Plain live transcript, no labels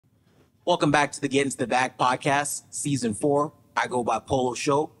Welcome back to the Get Into the Bag podcast, season 4. I go by Polo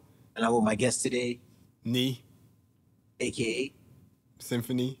Show, and I'm with my guest today, Knee, aka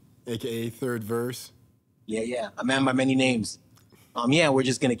Symphony, aka Third Verse. a man by many names. We're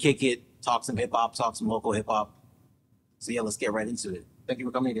just gonna kick it, talk some hip hop, talk some local hip hop. So let's get right into it. Thank you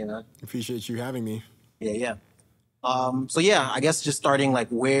for coming today, man. Appreciate you having me. I guess just starting like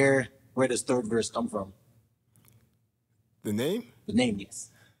where does Third Verse come from? The name? The name,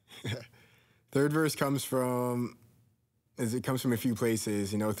 yes. Third Verse comes from a few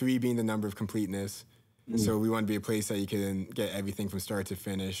places, 3 being the number of completeness. So we want to be a place that you can get everything from start to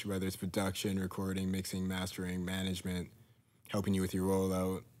finish, whether it's production, recording, mixing, mastering, management, helping you with your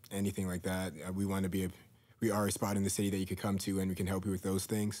rollout, anything like that. We are a spot in the city that you could come to and we can help you with those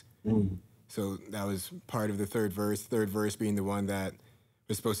things. So that was part of the third verse being the one that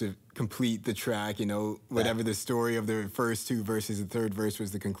was supposed to complete the track, whatever the story of the first 2 verses, the third verse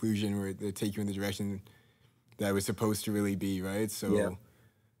was the conclusion where they take you in the direction that it was supposed to really be, right? So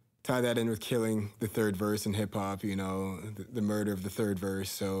tie that in with killing the third verse in hip hop, the murder of the third verse.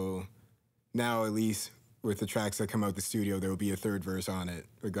 So now at least with the tracks that come out the studio, there will be a third verse on it,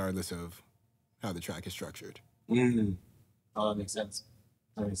 regardless of how the track is structured. Oh, that makes sense.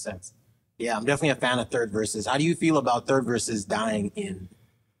 Yeah, I'm definitely a fan of third verses. How do you feel about third verses dying in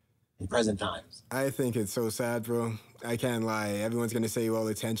present times? I think it's so sad, bro. I can't lie. Everyone's going to say, well,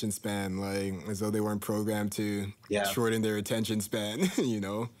 attention span, like as though they weren't programmed to shorten their attention span,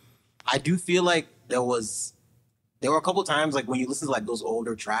 I do feel like there were a couple times like when you listen to like those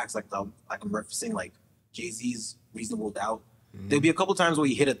older tracks, like I'm referencing like Jay-Z's Reasonable Doubt. There'll be a couple times where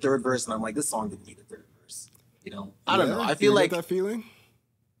you hit a third verse and I'm like, this song didn't need a third verse. I don't know. I feel like that feeling.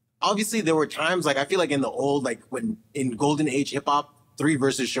 Obviously there were times like I feel like in the old, like when in golden age hip hop, 3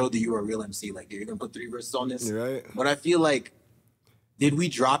 verses showed that you were a real MC. Like you're gonna put 3 verses on this. You're right. But I feel like, did we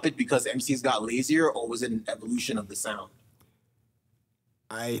drop it because MCs got lazier, or was it an evolution of the sound?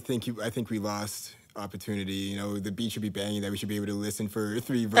 I think we lost opportunity. The beat should be banging that we should be able to listen for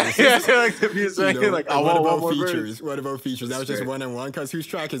 3 verses. Like the beat's banging, like what about features? What about features? That was just one-on-one. Because whose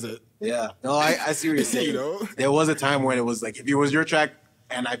track is it? Yeah. No, I see what you're saying. There was a time when it was like if it was your track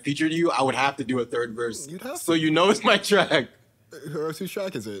and I featured you, I would have to do a third verse. You'd have to. So it's my track. Whose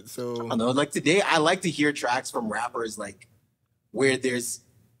track is it? So I don't know. Like today, I like to hear tracks from rappers like where there's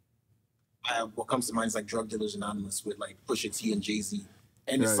what comes to mind is like Drug Dealers Anonymous with like Pusha T and Jay-Z.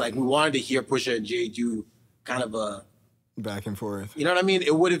 And it's like we wanted to hear Pusha and Jay do kind of a back and forth. You know what I mean?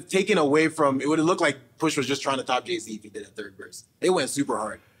 It would have taken away from. It would have looked like Push was just trying to top Jay-Z if he did a third verse. They went super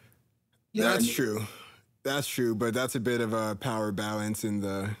hard. That's true. That's true, but that's a bit of a power balance in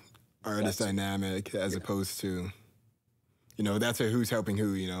the artist dynamic as opposed to, that's a who's helping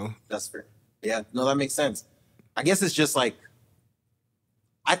who, That's fair. Yeah, no, that makes sense. I guess it's just like,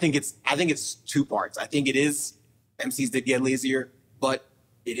 I think it's 2 parts. I think it is MCs did get lazier, but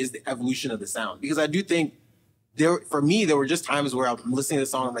it is the evolution of the sound. Because I do think for me, there were just times where I'm listening to the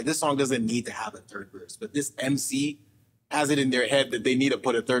song, I'm like, this song doesn't need to have a third verse, but this MC has it in their head that they need to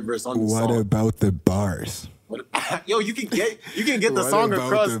put a third verse on the song. What about the bars? Yo, you can get the song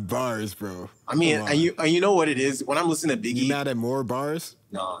across. What about the bars, bro? I mean, and you know what it is? When I'm listening to Biggie... You mad at more bars?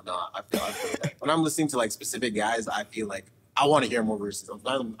 No, I feel that. When I'm listening to like specific guys, I feel like I want to hear more verses.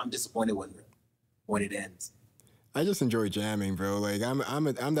 I'm disappointed when it ends. I just enjoy jamming, bro. Like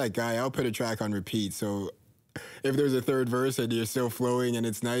I'm that guy. I'll put a track on repeat. So if there's a third verse and you're still flowing and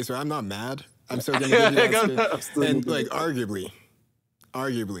it's nice, I'm not mad. I'm still gonna give you that spin. And like arguably,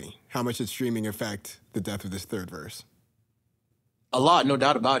 how much did streaming affect the death of this third verse? A lot, no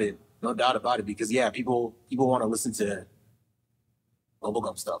doubt about it. Because people want to listen to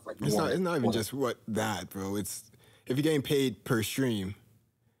bubblegum stuff. Like it's not even just that, bro. It's if you're getting paid per stream,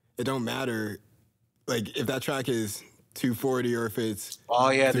 it don't matter. Like if that track is 240 or if it's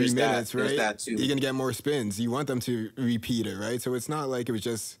 3 minutes, right? That too. You're gonna get more spins. You want them to repeat it, right? So it's not like it was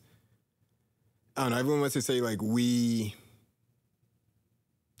just. I don't know. Everyone wants to say like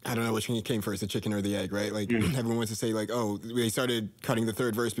I don't know which one came first, the chicken or the egg, right? Like everyone wants to say like, oh, they started cutting the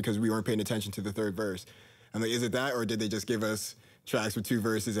third verse because we weren't paying attention to the third verse. I'm like, is it that, or did they just give us tracks with 2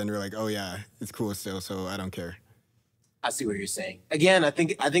 verses and we're like, oh yeah, it's cool still, so I don't care. I see what you're saying. Again, I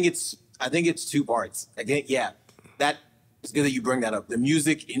think it's 2 parts. Again, that it's good that you bring that up. The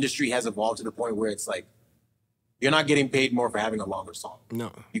music industry has evolved to the point where it's like you're not getting paid more for having a longer song.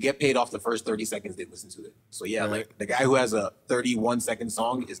 No. You get paid off the first 30 seconds they listen to it. So like the guy who has a 31-second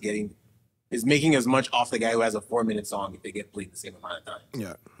song is making as much off the guy who has a 4-minute song if they get played the same amount of time.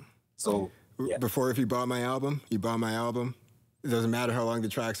 Yeah. So before, if you bought my album, it doesn't matter how long the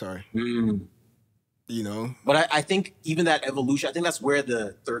tracks are. You know? But I think even that evolution, I think that's where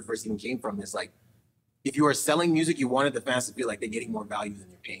the third verse even came from. Is like, if you are selling music, you wanted the fans to feel like they're getting more value than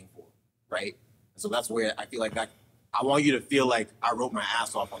they're paying for, right? So that's where I feel like that. I want you to feel like I wrote my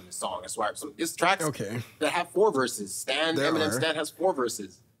ass off on this song. That's why there's tracks that have 4 verses. Eminem Stan has 4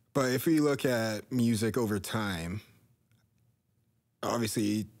 verses. But if we look at music over time,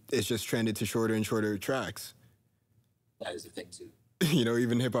 obviously it's just trended to shorter and shorter tracks. That is the thing too. You know,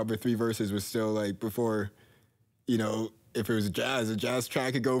 even hip hop with 3 verses was still like before, you know, if it was a jazz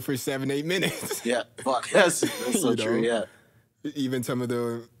track could go for 7-8 minutes. Yeah, fuck. That's so true, yeah. Even some of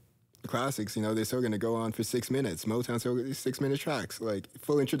the classics, you know, they're still going to go on for 6 minutes. Motown still 6-minute tracks, like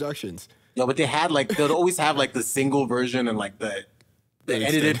full introductions. Yeah, but they had like, they'd always have like the single version and like the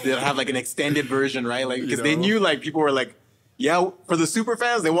edited, they'll have like an extended version, right? Like, because they knew like people were like, yeah, for the super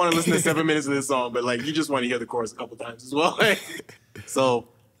fans, they want to listen to 7 minutes of this song, but like you just want to hear the chorus a couple times as well. So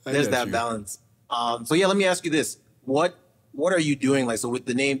there's that balance. So yeah, let me ask you this: what are you doing? Like, so with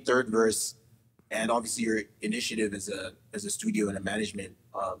the name Third Verse, and obviously your initiative as a studio and a management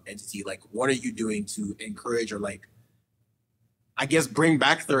entity, like what are you doing to encourage or like, I guess, bring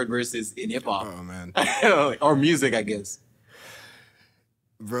back third verses in hip hop? Oh man, or music, I guess.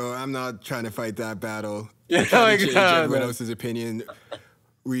 Bro, I'm not trying to fight that battle. Yeah, to change everyone else's opinion.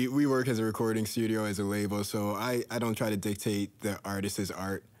 We work as a recording studio, as a label, so I don't try to dictate the artist's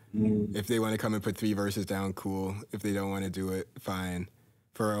art. If they want to come and put 3 verses down, cool. If they don't want to do it, fine.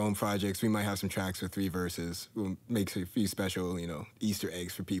 For our own projects, we might have some tracks with 3 verses. We'll make a few special, you know, Easter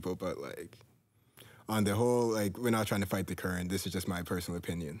eggs for people, but like on the whole, like we're not trying to fight the current. This is just my personal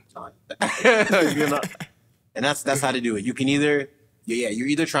opinion. And that's how to do it. You can either you're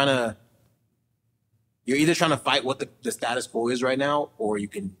either trying to fight what the status quo is right now, or you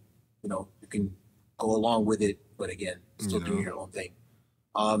can go along with it, but again, still doing your own thing.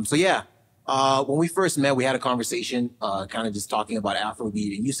 So yeah, when we first met, we had a conversation, kind of just talking about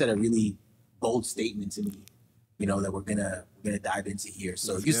Afrobeat, and you said a really bold statement to me, you know, that we're gonna dive into here.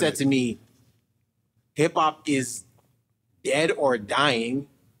 So you said to me, hip hop is dead or dying.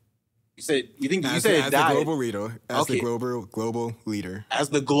 You said it died. The global leader, the global leader, as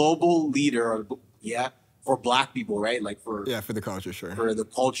the global leader, for Black people, right? Like for the culture, sure. For the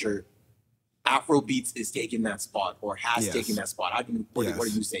culture, Afrobeats is taking that spot, or has taken that spot. What are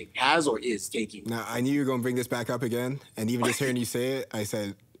you saying? Has or is taking? Now, I knew you were going to bring this back up again, and even just hearing you say it, I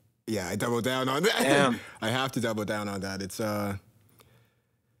said, yeah, I doubled down on that. Damn. I have to double down on that. It's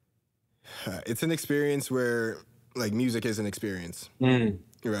an experience where, like, music is an experience,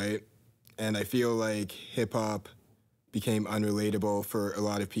 right? And I feel like hip-hop became unrelatable for a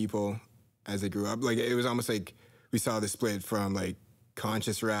lot of people as they grew up. Like, it was almost like we saw the split from, like,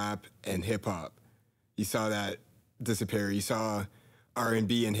 conscious rap and hip-hop. You saw that disappear. You saw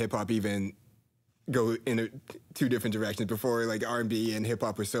R&B and hip-hop even go in 2 different directions. Before, like, R&B and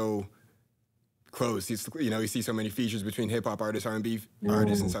hip-hop were so close. You see so many features between hip-hop artists, R&B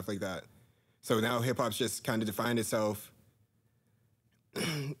artists, and stuff like that. So now hip-hop's just kind of defined itself.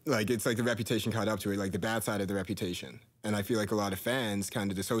 Like, it's like the reputation caught up to it, like the bad side of the reputation. And I feel like a lot of fans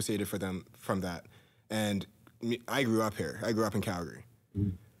kind of dissociated from that. And I grew up here. I grew up in Calgary.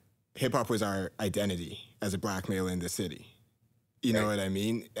 Hip-hop was our identity as a Black male in the city. You know what I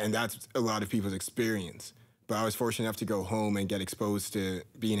mean? And that's a lot of people's experience. But I was fortunate enough to go home and get exposed to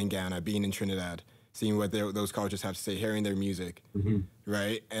being in Ghana, being in Trinidad, seeing what those cultures have to say, hearing their music,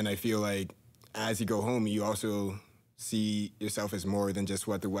 right? And I feel like as you go home, you also see yourself as more than just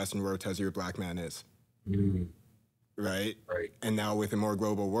what the Western world tells you a Black man is. Right? And now with a more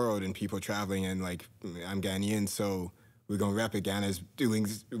global world and people traveling, and like, I'm Ghanaian, so we're going to rep it. Ghana's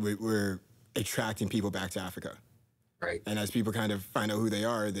we're attracting people back to Africa. Right. And as people kind of find out who they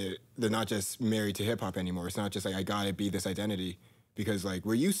are, they're not just married to hip hop anymore. It's not just like, I gotta be this identity, because like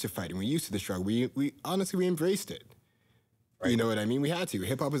we're used to fighting, we're used to the struggle. We honestly, we embraced it. You know what I mean? We had to.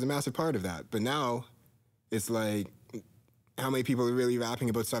 Hip hop was a massive part of that. But now it's like, how many people are really rapping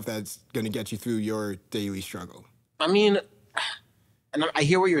about stuff that's going to get you through your daily struggle? I mean, and I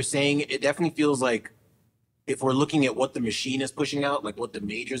hear what you're saying. It definitely feels like, if we're looking at what the machine is pushing out, like what the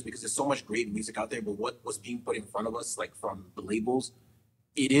majors, because there's so much great music out there, but what was being put in front of us, like from the labels,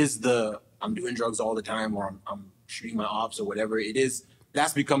 it is I'm doing drugs all the time, or I'm shooting my ops or whatever it is.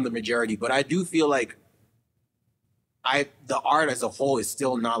 That's become the majority. But I do feel like the art as a whole is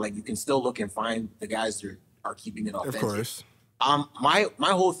still not, like, you can still look and find the guys that are keeping it authentic. Of course. My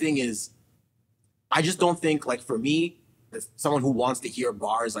whole thing is, I just don't think, like, for me, as someone who wants to hear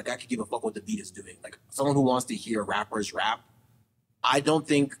bars, like, I could give a fuck what the beat is doing. Like, someone who wants to hear rappers rap, I don't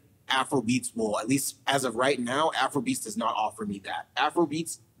think Afrobeats will, at least as of right now, Afrobeats does not offer me that.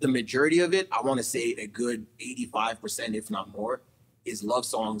 Afrobeats the majority of it, I want to say a good 85%, if not more, is love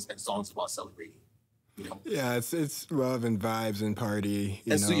songs and songs about celebrating. You know? Yeah, it's love and vibes and party.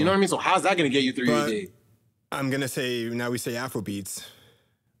 You know? So, you know what I mean? So how's that going to get you through your day? I'm going to say, now we say Afrobeats,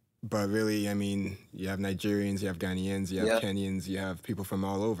 but really, I mean, you have Nigerians, you have Ghanaians, you have Kenyans, you have people from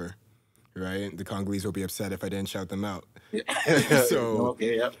all over, right? The Congolese will be upset if I didn't shout them out. So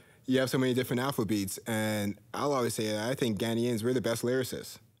you have so many different Afrobeats, and I'll always say that I think Ghanaians, we're the best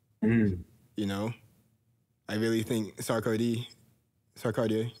lyricists. You know? I really think Sarkodie,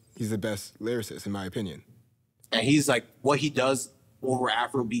 he's the best lyricist, in my opinion. And he's like, what he does over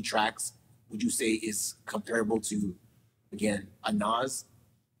Afrobeat tracks, would you say is comparable to, again, a Nas?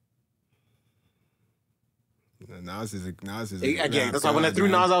 Nas is again. That's why when I threw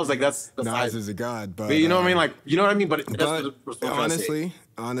Nas, I was like, "That's Nas is a god." But you know what I mean? Like, you know what I mean? But honestly,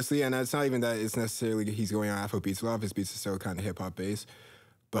 and it's not even that it's necessarily he's going on Afrobeats. A lot of his beats are still kind of hip hop based,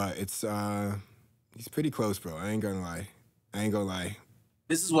 but it's he's pretty close, bro. I ain't gonna lie.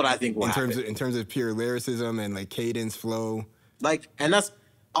 This is what I think will happen. In terms of pure lyricism and like cadence, flow. Like, and that's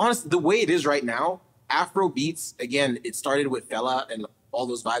honestly the way it is right now. Afrobeats, again, it started with Fela and all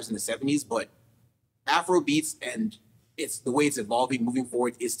those vibes in the 70s, but Afrobeats and it's the way it's evolving, moving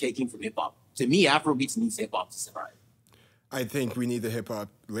forward, is taking from hip hop. To me, Afrobeats needs hip hop to survive. I think we need the hip hop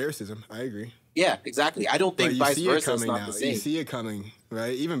lyricism. I agree. Yeah, exactly. I don't think vice versa is not the same. You see it coming,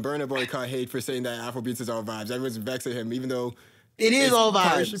 right? Even Burna Boy caught hate for saying that Afrobeats is all vibes. Everyone's vexed at him, even though it is all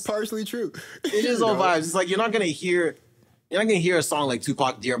vibes. Partially true. It is all vibes. It's like you're not gonna hear a song like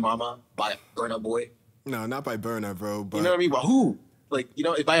Tupac "Dear Mama" by Burna Boy. No, not by Burna, bro. But you know what I mean? But who? Like, you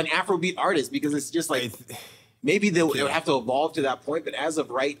know, by an Afrobeat artist, because it's just like maybe they'll have to evolve to that point. But as of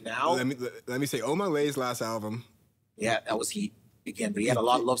right now, let me say, Omalay's last album. Yeah, that was heat again. But he had a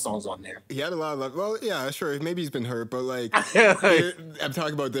lot of love songs on there. He had a lot of love. Well, yeah, sure. Maybe he's been hurt, but like, I'm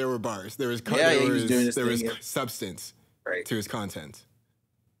talking about there were bars. There was substance to his content.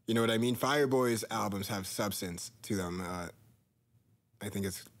 You know what I mean? Fireboy's albums have substance to them. I think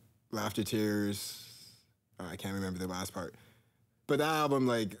it's Laughter, Tears. I can't remember the last part. But that album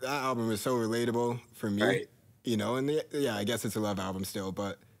was so relatable for me, right. You know, and I guess it's a love album still,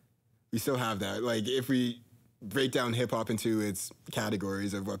 but we still have that. Like, if we break down hip hop into its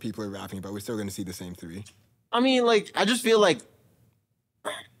categories of what people are rapping about, we're still going to see the same three. I mean, like, I just feel like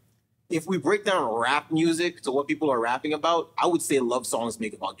if we break down rap music to what people are rapping about, I would say love songs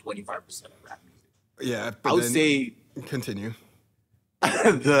make about 25% of rap music. Yeah, I would say continue.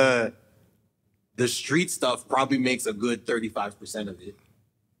 The street stuff probably makes a good 35% of it.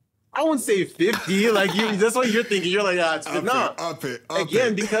 I wouldn't say 50. Like that's what you're thinking. You're like, it's up it.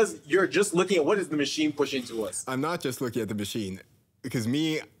 Again, because you're just looking at what is the machine pushing to us. I'm not just looking at the machine, because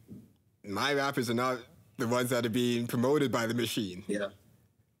my rappers are not the ones that are being promoted by the machine. Yeah.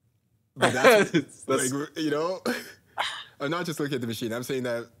 But that's like, you know, I'm not just looking at the machine. I'm saying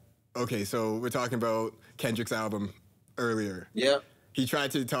that. Okay, so we're talking about Kendrick's album earlier. Yeah. He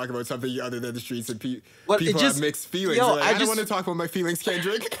tried to talk about something other than the streets, and people have mixed feelings. I don't want to talk about my feelings,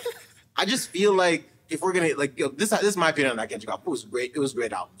 Kendrick. I just feel like if we're gonna this is my opinion on that Kendrick album. It was great. It was a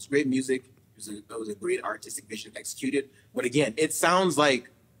great album. It was great music. It was a great artistic vision executed. But again, it sounds like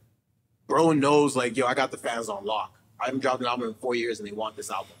bro knows like, I got the fans on lock. I haven't dropped an album in 4 years, and they want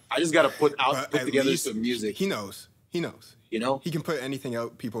this album. I just got to put together some music. He knows. You know, he can put anything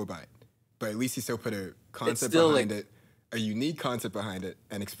out, people will buy it. But at least he still put a concept behind it. A unique concept behind it,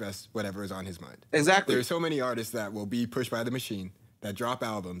 and express whatever is on his mind. Exactly. There are so many artists that will be pushed by the machine, that drop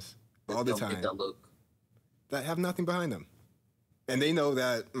albums all the time, that have nothing behind them. And they know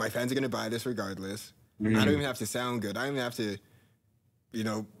that my fans are going to buy this regardless. I don't even have to sound good. I don't even have to,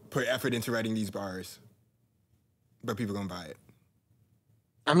 put effort into writing these bars. But people are going to buy it.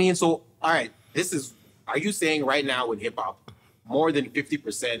 I mean, so, all right, are you saying right now with hip-hop, more than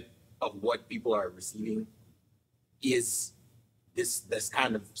 50% of what people are receiving is this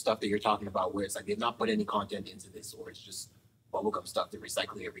kind of stuff that you're talking about, where it's like they've not put any content into this, or it's just bubblegum stuff, they're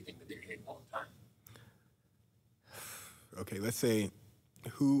recycling everything that they're hearing all the time? Okay, let's say,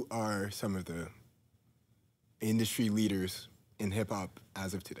 who are some of the industry leaders in hip-hop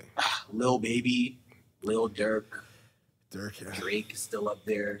as of today? Lil Baby, Lil Durk, yeah. Drake is still up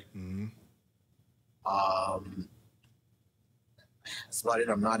there. Mm-hmm. That's about it.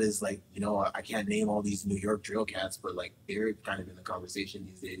 I'm not as I can't name all these New York drill cats, but they're kind of in the conversation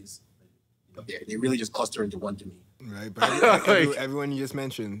these days. They really just cluster into one to me. Right, but everyone you just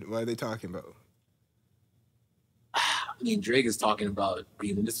mentioned, what are they talking about? I mean, Drake is talking about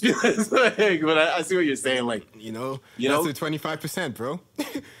being in this feelings, but I see what you're saying. That's the 25%, bro.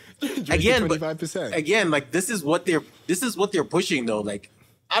 Again, 25%. Again, this is what they're pushing though.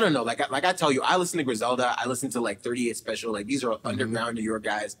 I don't know. Like I tell you, I listen to Griselda. I listen to like 38 Special. Like these are underground New York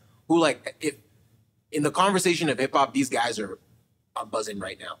guys who like if in the conversation of hip hop, these guys are buzzing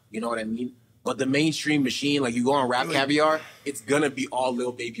right now. You know what I mean? But the mainstream machine, like you go on Rap Caviar, it's gonna be all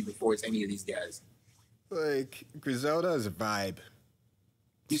Lil Baby before it's any of these guys. Like Griselda's vibe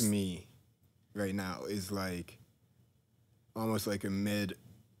to me right now is like almost like a mid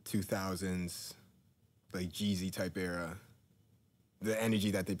 2000s like Jeezy type era. The energy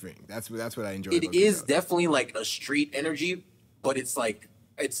that they bring. That's what I enjoy. It is definitely like a street energy, but it's like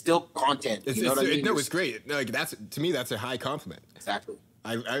it's still content. You know what I mean? No, it's great. Like that's to me, that's a high compliment. Exactly.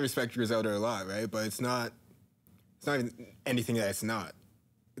 I respect Griselda a lot, right? But it's not even anything that it's not.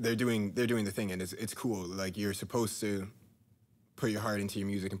 They're doing the thing, and it's cool. Like you're supposed to put your heart into your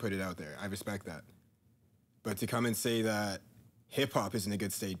music and put it out there. I respect that. But to come and say that hip hop is in a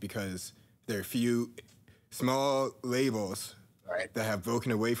good state because there are a few small labels that have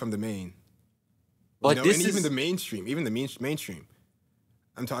broken away from the main. But you know, and even the mainstream.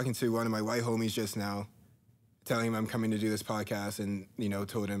 I'm talking to one of my white homies just now, telling him I'm coming to do this podcast, and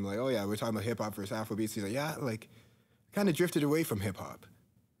told him like, oh yeah, we're talking about hip hop versus Afrobeats. He's like, yeah, like, kind of drifted away from hip hop,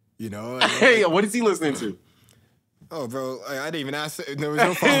 Hey, what is he listening to? Oh, bro, I didn't even ask. There was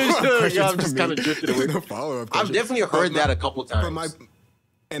no follow-up questions. Yeah, I'm just kind of drifted away. No follow-up questions. I've definitely heard that a couple times.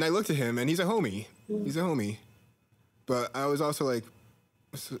 And I looked at him, and he's a homie. He's a homie. But I was also like,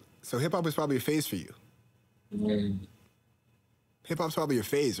 so hip-hop is probably a phase for you. Hip-hop's probably a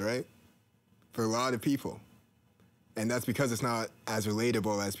phase, right? For a lot of people. And that's because it's not as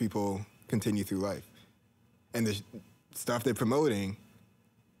relatable as people continue through life. And the stuff they're promoting,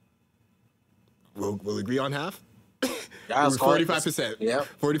 we'll agree on half? 45%. Yeah.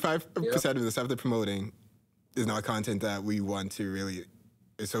 45% of the stuff they're promoting is not content that we want to really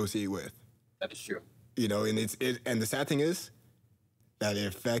associate with. That is true. And the sad thing is that it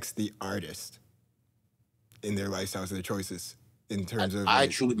affects the artist in their lifestyles and their choices in terms of. I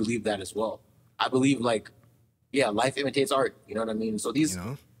truly believe that as well. I believe life imitates art. You know what I mean? So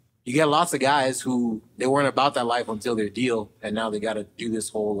you get lots of guys who they weren't about that life until their deal, and now they got to do this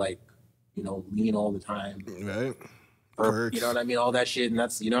whole lean all the time. Right. Perks. You know what I mean? All that shit, and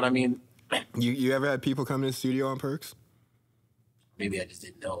that's, you know what I mean? You ever had people come in the studio on perks? Maybe I just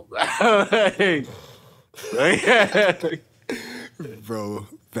didn't know. Bro,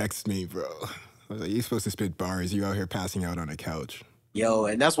 vexed me, bro. I was like, you're supposed to spit bars. You out here passing out on a couch. Yo,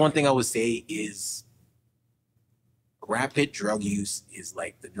 and that's one thing I would say is rapid drug use is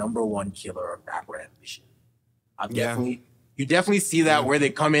like the #1 killer of rapper ambition. You definitely see that where they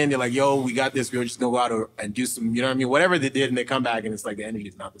come in, they're like, yo, we got this, we're just gonna go out and do some, you know what I mean? Whatever they did, and they come back and it's like the energy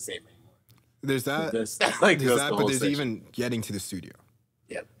is not the same anymore. There's that. But there's even getting to the studio.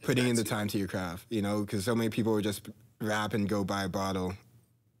 Yeah. Putting in the time to your craft, because so many people would just rap and go buy a bottle,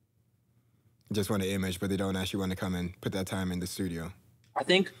 just want an image, but they don't actually want to come and put that time in the studio. I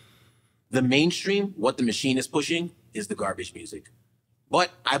think the mainstream, what the machine is pushing, is the garbage music.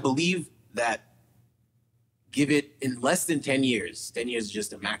 But I believe that give it in less than 10 years, 10 years is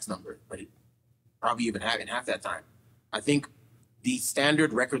just a max number, but it probably even in half that time. I think the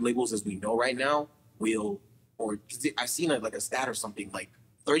standard record labels as we know right now I've seen like a stat or something, like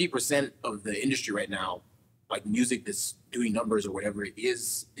 30% of the industry right now, like music that's doing numbers or whatever,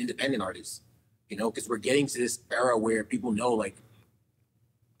 is independent artists, because we're getting to this era where people know, like,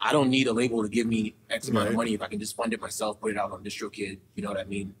 I don't need a label to give me X amount of money if I can just fund it myself, put it out on DistroKid, you know what I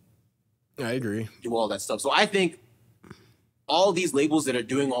mean? I agree. Do all that stuff. So I think all these labels that are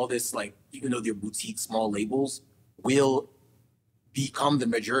doing all this, like, even though they're boutique small labels, will become the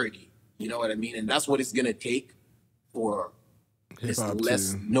majority. You know what I mean? And that's what it's gonna take for this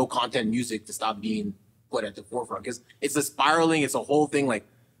less no content music to stop being put at the forefront. Because it's a spiraling, it's a whole thing. Like,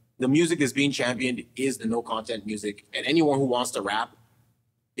 the music that's being championed is the no content music, and anyone who wants to rap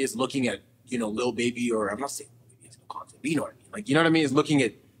is looking at Lil Baby, or I'm not saying Lil Baby has no content, but you know what I mean. Like, you know what I mean? Is looking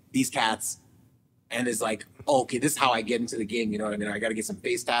at these cats and is like, oh, okay, this is how I get into the game. You know what I mean? I got to get some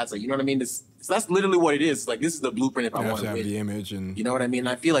face tats. Like, you know what I mean? That's literally what it is. Like, this is the blueprint if I want to have win. The image and you know what I mean? And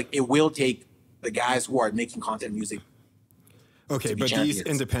I feel like it will take the guys who are making content music. Okay, but champions. These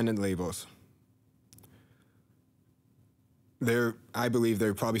independent labels, I believe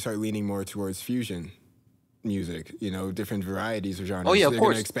they'll probably start leaning more towards fusion music, different varieties of genres. Oh, yeah, of They're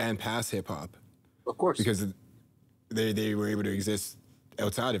course. going to expand past hip-hop. Of course. Because they were able to exist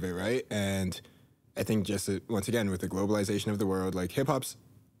outside of it, right? And I think once again, with the globalization of the world, like hip-hop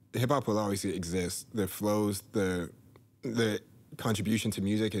will always exist. The flows, the contribution to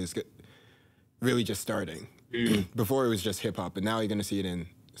music is really just starting. Before it was just hip-hop, but now you're going to see it in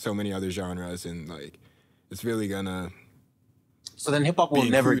so many other genres, and like it's really going to So then hip hop will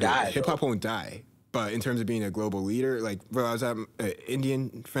never die. Hip hop won't die. But in terms of being a global leader, like, bro, I was at an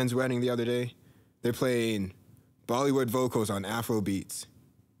Indian friend's wedding the other day. They're playing Bollywood vocals on Afro beats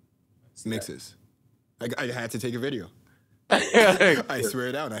mixes. I had to take a video. I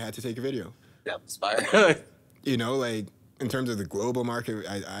swear down, I had to take a video. Yeah, inspired. You know, like, in terms of the global market,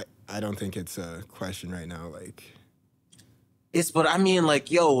 I don't think it's a question right now. Like, but I mean, like,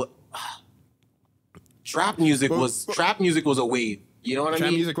 yo, trap music was a wave. You know what I mean?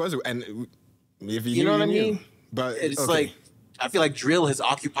 Trap music was, and if you know what I mean? But it's like, I feel like drill has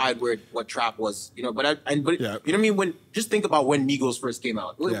occupied what trap was, you know. But you know what I mean? Just think about when Migos first came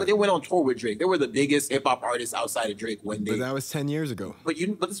out. But they went on tour with Drake. They were the biggest hip hop artists outside of Drake when they. But that was 10 years ago. But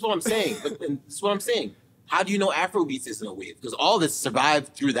this is what I'm saying. This is what I'm saying. How do you know Afrobeats isn't a wave? Because all this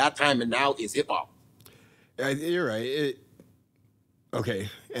survived through that time, and now is hip hop. You're right. Okay,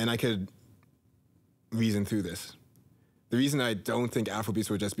 and I could reason through this. The reason I don't think Afrobeats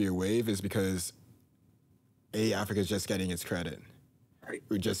will just be a wave is because Africa's just getting its credit. Right.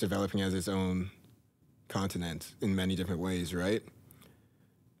 We're just developing as its own continent in many different ways, right?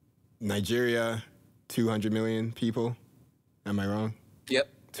 Nigeria, 200 million people. Am I wrong? Yep.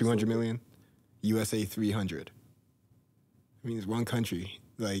 200 million. USA, 300. I mean, it's one country.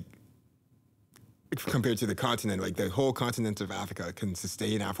 Like, compared to the continent, like the whole continent of Africa can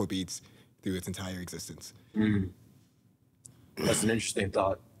sustain Afrobeats through its entire existence. That's an interesting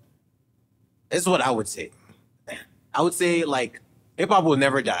thought. This is what I would say. I would say, like, hip-hop will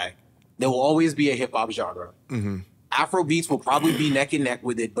never die. There will always be a hip-hop genre. Afrobeats will probably be neck and neck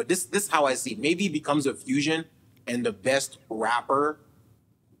with it, but this is how I see it. Maybe it becomes a fusion, and the best rapper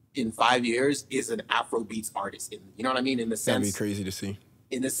in 5 years is an Afrobeats artist. You know what I mean? In the sense... That'd be crazy to see.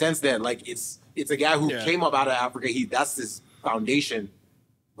 In the sense that, like, it's a guy who came up out of Africa. That's his foundation,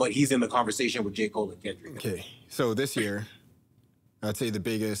 but he's in the conversation with J. Cole and Kendrick. Okay, so this year, I'd say the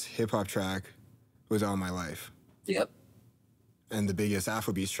biggest hip-hop track was All My Life. Yep. And the biggest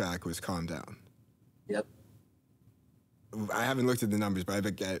Afrobeats track was Calm Down. Yep. I haven't looked at the numbers, but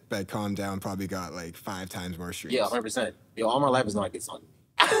I bet Calm Down probably got like 5 times more streams. Yeah, 100%. Yo, All My Life is not a good song.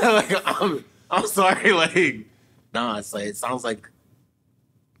 Like, I'm sorry, like, nah, it's like, it sounds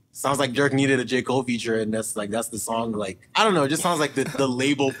like Dirk needed a J. Cole feature, and that's the song. Like, I don't know, it just sounds like the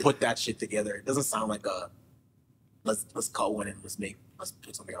label put that shit together. It doesn't sound like let's cut one and let's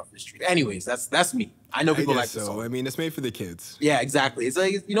put something off the street. Anyways, that's me. I know people like this song. I mean, it's made for the kids. Yeah, exactly. It's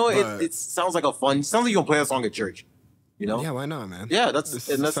like, you know, it sounds like it sounds like you can play a song at church. You know? Yeah, why not, man? Yeah, that's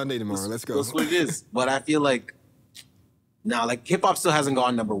Sunday tomorrow. Let's go. That's what it is. But I feel like now, like, hip hop still hasn't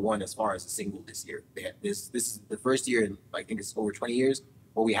gone #1 as far as a single this year. This is the first year in, I think it's over 20 years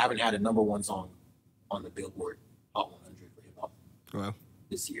where we haven't had a #1 song on the Billboard Hot 100 for hip hop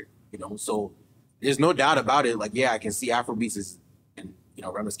this year. You know, so there's no doubt about it. Like, yeah, I can see Afrobeats and you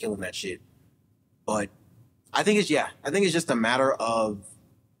know, Rema's killing that shit. But I think it's just a matter of,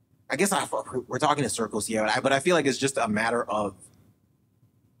 I guess we're talking in circles here, but I feel like it's just a matter of,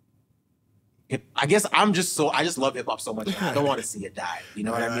 I guess I just love hip hop so much. I don't want to see it die. You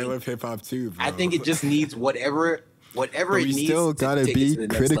know what I mean? I love hip hop too, bro. I think it just needs whatever it needs. We still gotta be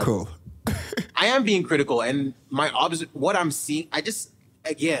critical. I am being critical, and what I'm seeing,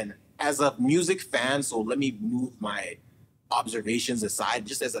 again, as a music fan, so let me move my observations aside.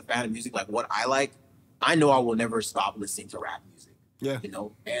 Just as a fan of music, like what I like, I know I will never stop listening to rap music. Yeah. You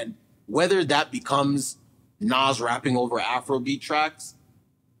know, and whether that becomes Nas rapping over Afrobeat tracks,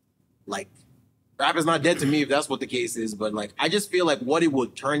 like, rap is not dead to me if that's what the case is, but like, I just feel like what it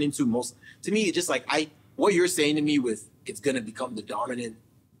would turn into to me, it's just like, what you're saying to me with it's going to become the dominant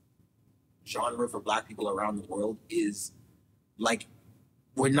genre for Black people around the world is like,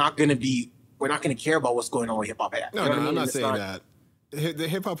 we're not going to care about what's going on with hip hop. No, I'm not saying that. The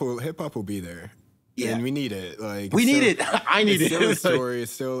hip hop will be there. Yeah. And we need it. Like, we need it. I need it. It's still a story.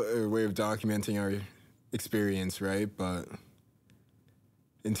 It's still a way of documenting our experience, right? But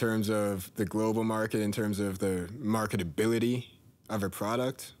in terms of the global market, in terms of the marketability of a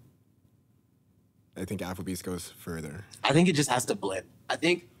product, I think Afrobeats goes further. I think it just has to blend. I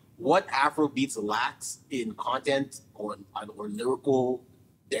think what Afrobeats lacks in content or lyrical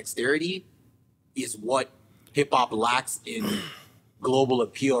dexterity is what hip-hop lacks in global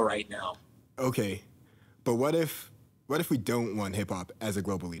appeal right now. Okay, but what if we don't want hip-hop as a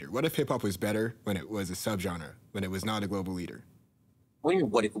global leader? What if hip-hop was better when it was a subgenre, when it was not a global leader? What do you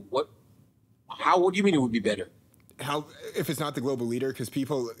mean, what do you mean it would be better? How, if it's not the global leader,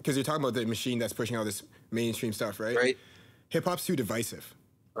 because you're talking about the machine that's pushing all this mainstream stuff, right? Right. Hip-hop's too divisive.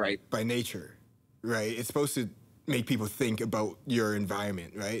 Right. By nature, right? It's supposed to make people think about your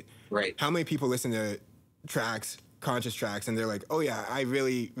environment, right? Right. How many people listen to tracks conscious tracks and they're like, oh yeah, I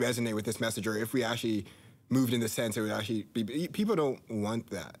really resonate with this message, or if we actually moved in the sense, it would actually be. People don't want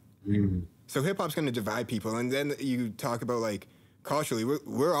that. So hip hop's going to divide people, and then you talk about like culturally,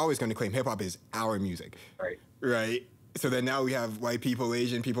 we're always going to claim hip hop is our music, right? So then now we have white people,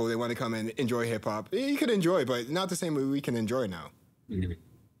 Asian people, they want to come and enjoy hip hop. You can enjoy, but not the same way we can enjoy now.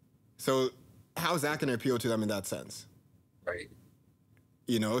 So how's that going to appeal to them in that sense? Right.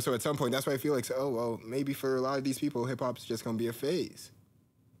 You know, so at some point, that's why I feel like, oh, well, maybe for a lot of these people, hip-hop's just going to be a phase.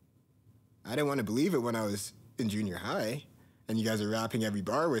 I didn't want to believe it when I was in junior high, and you guys are rapping every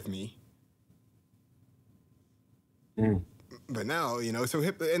bar with me. But now, you know, so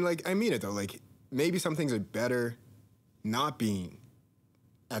and like, I mean it though, like, maybe some things are better not being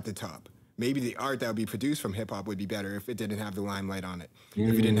at the top. Maybe the art that would be produced from hip-hop would be better if it didn't have the limelight on it.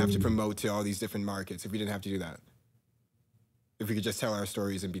 If we didn't have to promote to all these different markets, if we didn't have to do that. If we could just tell our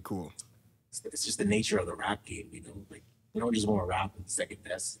stories and be cool. It's just the nature of the rap game, you know? Like, you don't just want to rap with second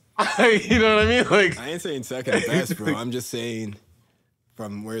best. You know what I mean? Like, I ain't saying second best, bro. I'm just saying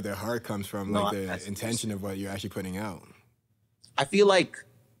from where the heart comes from, like the intention of what you're actually putting out. I feel like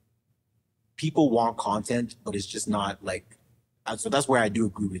people want content, but it's just not like, so that's where I do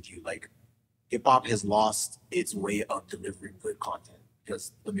agree with you. Like, hip hop has lost its way of delivering good content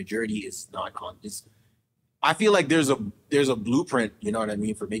because the majority is not content. I feel like there's a blueprint, you know what I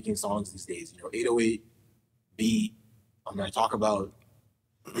mean, for making songs these days. You know, 808 beat. I'm gonna talk about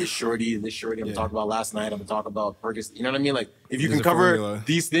this shorty. I'm gonna talk about last night. I'm gonna talk about Perkins. You know what I mean? Like, if you can cover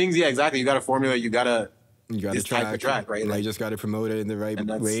these things, yeah, exactly. You got a formula. You got this type of track, right? Like, you just got to promote it in the right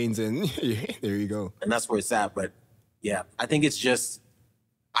lanes, and there you go. And that's where it's at. But yeah, I think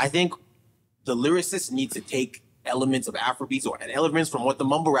I think the lyricists need to take elements of Afrobeats or elements from what the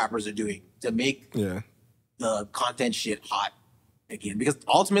mumble rappers are doing to make the content shit hot again. Because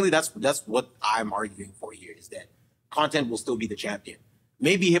ultimately, that's what I'm arguing for here, is that content will still be the champion.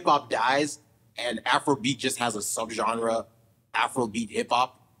 Maybe hip hop dies and Afrobeat just has a subgenre, Afrobeat hip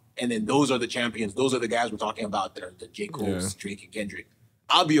hop, and then those are the champions. Those are the guys we're talking about that are the J. Cole's, Drake, and Kendrick.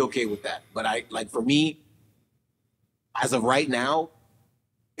 I'll be okay with that. But for me, as of right now,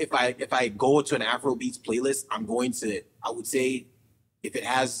 if I go to an Afrobeats playlist, I would say if it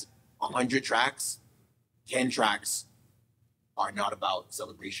has 100 tracks, 10 tracks are not about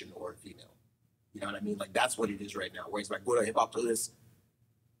celebration or female. You know what I mean? Like, that's what it is right now. Whereas if I go to a hip hop playlist,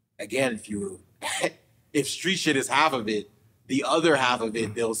 again, if street shit is half of it, the other half of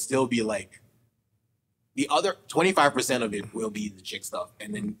it, they'll still be like, the other 25% of it will be the chick stuff.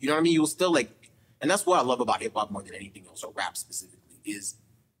 And then, you know what I mean? You'll still like, and that's what I love about hip hop more than anything else, or rap specifically, is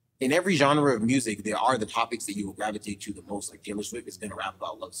in every genre of music, there are the topics that you will gravitate to the most. Like, Taylor Swift is going to rap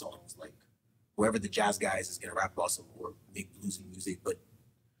about love songs. Like, whoever the jazz guy is going to rap about some more big bluesy music. But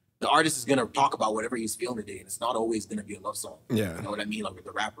the artist is going to talk about whatever he's feeling today, and it's not always going to be a love song. Yeah. You know what I mean? Like with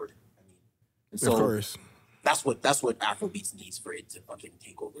the rapper. I mean, and so of course. That's what Afrobeats needs for it to fucking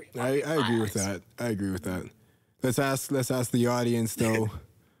take over. I agree with that. I agree with that. Let's ask the audience though.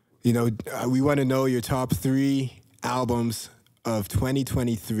 You know, we want to know your top 3 albums of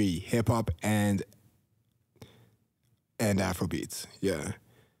 2023, hip hop and Afrobeats. Yeah.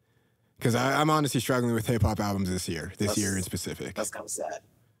 Because I'm honestly struggling with hip hop albums this year in specific. That's kind of sad.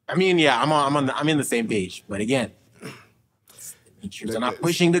 I mean, yeah, I'm in the same page, but again, I'm not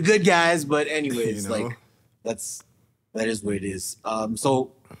pushing the good guys, but anyways, you know, like that is what it is.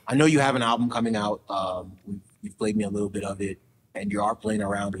 So I know you have an album coming out. You've played me a little bit of it, and you are playing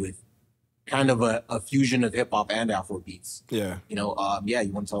around with kind of a fusion of hip hop and Afro beats. Yeah. You know,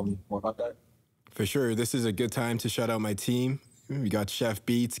 you want to tell me more about that? For sure. This is a good time to shout out my team. We got Chef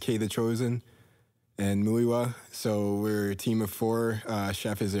Beats, K the Chosen, and Muiwa. So we're a team of 4.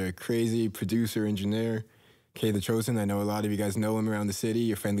 Chef is a crazy producer, engineer. K the Chosen, I know a lot of you guys know him around the city,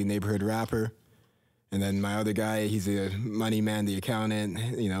 your friendly neighborhood rapper. And then my other guy, he's a money man, the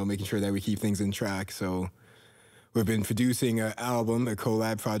accountant, you know, making sure that we keep things in track. So we've been producing an album, a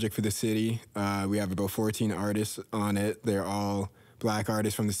collab project for the city. We have about 14 artists on it. They're all Black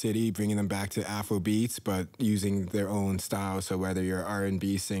artists from the city, bringing them back to Afro beats, but using their own style. So whether you're an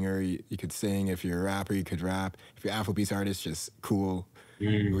R&B singer, you could sing. If you're a rapper, you could rap. If you're Afro beats artist, just cool.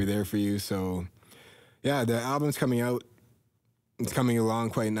 We're there for you. So yeah, the album's coming out. It's coming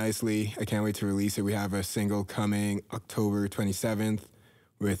along quite nicely. I can't wait to release it. We have a single coming October 27th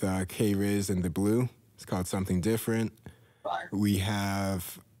with K-Riz and The Blue. It's called Something Different. Fire. We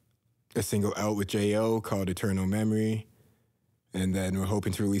have a single out with J.O. called Eternal Memory. And then we're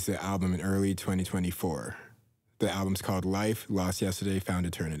hoping to release the album in early 2024. The album's called Life, Lost Yesterday, Found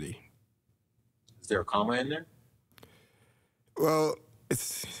Eternity. Is there a comma in there? Well,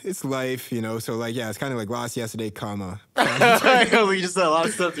 it's life, you know. So like, yeah, it's kind of like lost yesterday, comma. We just said a lot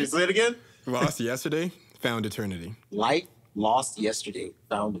of stuff. Say it again. Lost yesterday, found eternity. Life lost yesterday,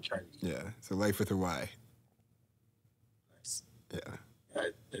 found eternity. Yeah. So life with a Y. Nice. Yeah.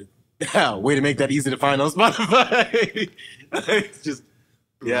 Yeah, way to make that easy to find on Spotify. It's just,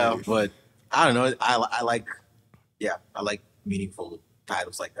 yeah, but I don't know. I like meaningful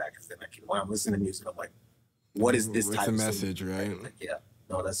titles like that because then I can, when I'm listening to music, I'm like, what is this What's title? the message, right? Like, yeah,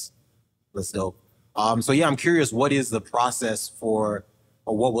 no, that's dope. So yeah, I'm curious, what is the process for,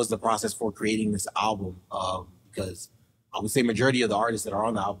 or what was the process for creating this album? Because I would say majority of the artists that are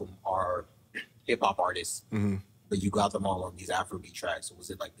on the album are hip hop artists. Mm-hmm. But you got them all on these Afrobeat tracks. So was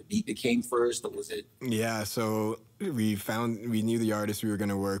it like the beat that came first, or was it? Yeah, so we knew the artists we were going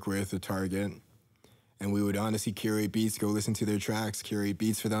to work with, the target, and we would honestly curate beats, go listen to their tracks, curate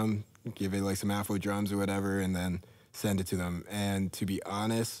beats for them, give it like some Afro drums or whatever, and then send it to them. And to be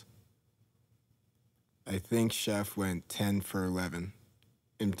honest, I think Chef went 10 for 11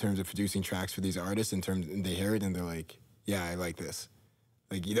 in terms of producing tracks for these artists. And they hear it and they're like, yeah, I like this.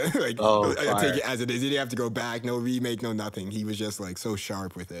 Like, you know, like, I take it as it is. He didn't have to go back, no remake, no nothing. He was just like so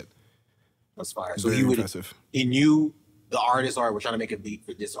sharp with it. That's fire. So Very impressive. He knew the artists are, we're trying to make a beat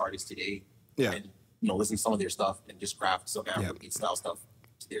for this artist today. Yeah. And, you know, listen to some of their stuff and just craft some Afrobeat style stuff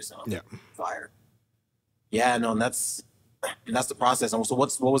to their sound. Yeah. Fire. Yeah, no, and that's the process. And so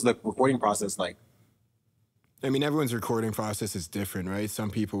what was the recording process like? I mean, everyone's recording process is different, right?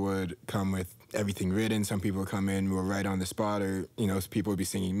 Some people would come with everything written. Some people would come in, will write on the spot, or, you know, people would be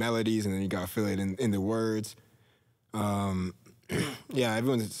singing melodies, and then you got to fill it in the words. Yeah,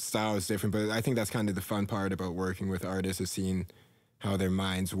 everyone's style is different, but I think that's kind of the fun part about working with artists is seeing how their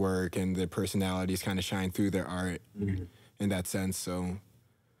minds work and their personalities kind of shine through their art in that sense. So,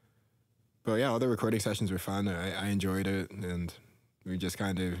 but yeah, all the recording sessions were fun. I enjoyed it, and we just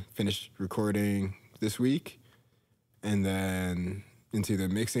kind of finished recording this week. And then into the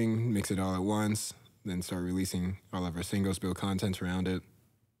mix it all at once, then start releasing all of our singles, build content around it.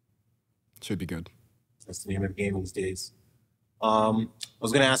 Should be good. That's the name of the game these days. I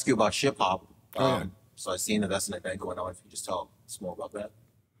was going to ask you about Ship Hop. So I've seen that that's an event going on. If you just tell us more about that.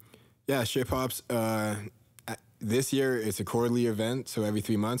 Yeah, Ship Hop's, this year it's a quarterly event, so every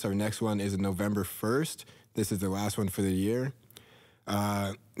 3 months. Our next one is November 1st. This is the last one for the year.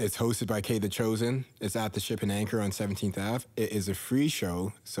 It's hosted by K The Chosen. It's at the Ship and Anchor on 17th Ave. It is a free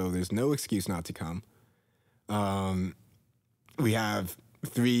show, so there's no excuse not to come. We have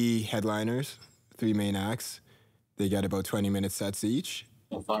 3 headliners, 3 main acts. They get about 20-minute sets each.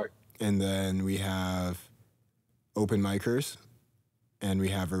 Oh, fire. And then we have open micers, and we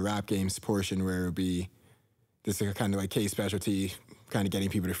have a rap games portion where it'll be this is kind of like K's specialty, kind of getting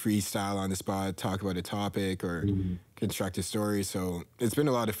people to freestyle on the spot, talk about a topic or construct a story. So it's been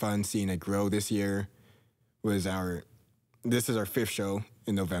a lot of fun seeing it grow. This year this is our 5th show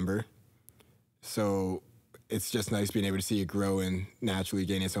in November. So it's just nice being able to see it grow and naturally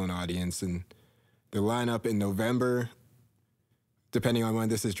gain its own audience. And the lineup in November, depending on when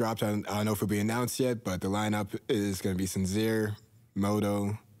this is dropped, I don't know if it'll be announced yet, but the lineup is going to be Sincere,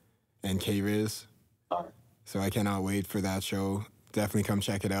 Moto, and K-Riz. So I cannot wait for that show. Definitely come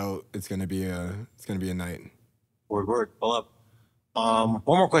check it out. It's gonna be a night. Word. Pull up. One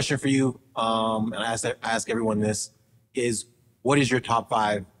more question for you. And I ask everyone this is, what is your top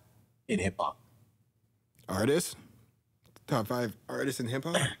 5 in hip hop? Artists? Top 5 artists in hip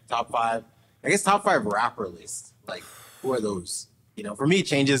hop? Top 5. I guess top 5 rapper list. Like, who are those? You know, for me, it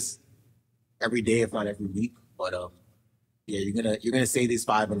changes every day, if not every week. But yeah, you're gonna say these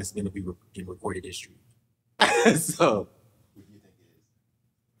 5, and it's gonna be in recorded history. So, who do you think it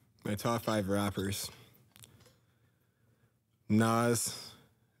is? My top 5 rappers: Nas,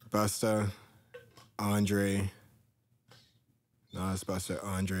 Busta, Andre,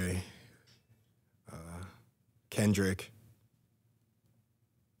 Kendrick.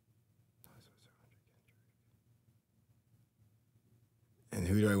 And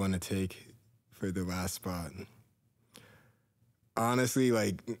who do I want to take for the last spot? Honestly,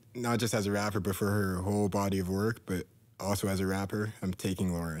 like, not just as a rapper, but for her whole body of work, but also as a rapper, I'm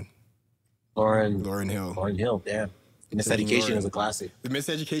taking Lauryn Hill. Lauryn Hill, damn. Miseducation is a classic. The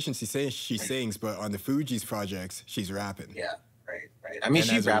Miseducation, she sings, but on the Fugees projects, she's rapping. Yeah, right. I mean,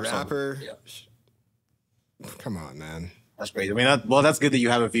 she's a rapper. Come on, man. That's great. I mean, that's good that you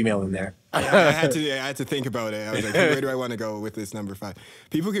have a female in there. I had to think about it. I was like, where do I want to go with this number 5?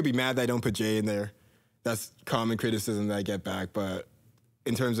 People could be mad that I don't put Jay in there. That's common criticism that I get back. But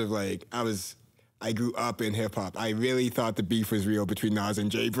in terms of like, I grew up in hip hop. I really thought the beef was real between Nas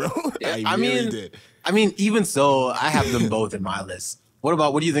and Jay, bro. Yeah, I really did. I mean, even so, I have them both in my list.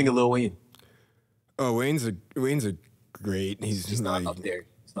 What do you think of Lil Wayne? Oh, Wayne's a great. He's Not like up there.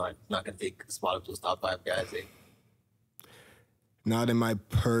 He's not gonna take a spot of those top 5 guys. Eh? not in my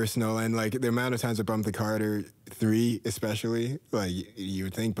personal, and like the amount of times I bumped the Carter 3, especially, like you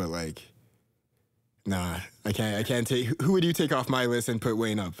would think, but like, nah, I can't take. Who would you take off my list and put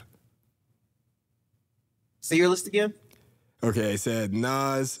Wayne up? Say your list again. Okay, I said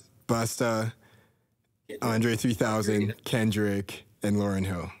Nas, Busta, Andre 3000, Kendrick, and Lauryn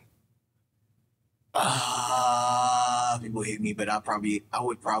Hill. People hate me, but I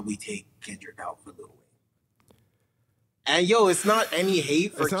would probably take Kendrick out for Lil Wayne. And yo, it's not any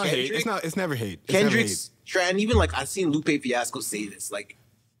hate for It's not Kendrick. hate. It's never hate. Kendrick's and even like I've seen Lupe Fiasco say this. Like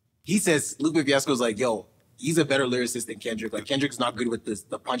he says, Lupe Fiasco's like, yo, he's a better lyricist than Kendrick. Like Kendrick's not good with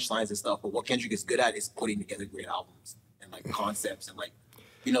the punchlines and stuff, but what Kendrick is good at is putting together great albums and like concepts and like,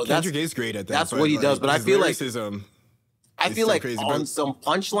 you know, Kendrick is great at that. That's what he does. But I feel like crazy, on some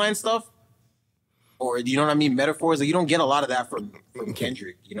punchline stuff, or you know what I mean, metaphors, like, you don't get a lot of that from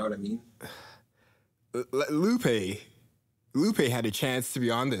Kendrick. You know what I mean? Lupe had a chance to be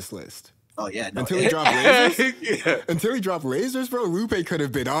on this list. Oh yeah, no. Until he dropped lasers. Yeah. Until he dropped lasers, bro. Lupe could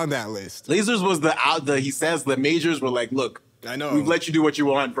have been on that list. Lasers was he says the majors were like, look, I know we've let you do what you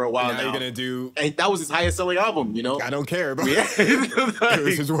want for a while now. You're gonna do, and that was his highest selling album. You know, I don't care, bro. Yeah. It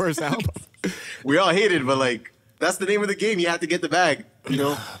was his worst album. We all hated, but like that's the name of the game. You have to get the bag. You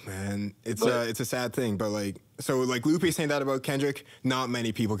know, man, it's a sad thing, but like, so like Lupe saying that about Kendrick, not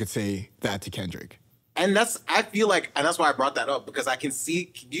many people could say that to Kendrick. And I feel like, and that's why I brought that up, because do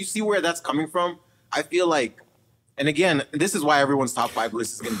you see where that's coming from? I feel like, and again, this is why everyone's top 5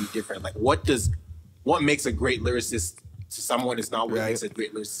 list is going to be different. Like, what makes a great lyricist to someone is not what makes a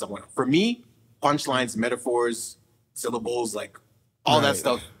great lyricist to someone. For me, punchlines, metaphors, syllables, like, all that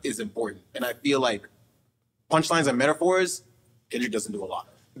stuff is important. And I feel like punchlines and metaphors, Kendrick doesn't do a lot.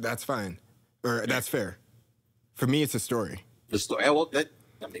 That's fine. Or that's fair. For me, it's a story. The story, well, that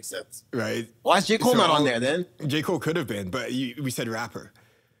makes sense. Right. Why is J. Cole not on there then? J. Cole could have been, but we said rapper.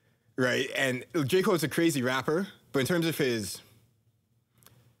 Right. And J. Cole's a crazy rapper, but in terms of his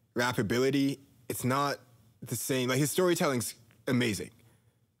rap ability, it's not the same. Like, his storytelling's amazing.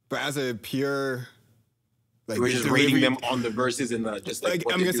 But as a pure, like, we're just rating them on the verses and just like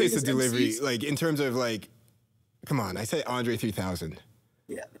I'm gonna say it's the delivery. MCs. Like, in terms of like, come on, I said Andre 3000.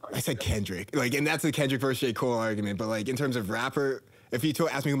 Yeah. I said Kendrick. Like, and that's the Kendrick versus J. Cole argument. But like, in terms of rapper, if you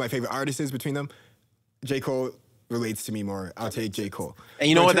ask me who my favorite artist is between them, J. Cole relates to me more. I'll take J. Cole. And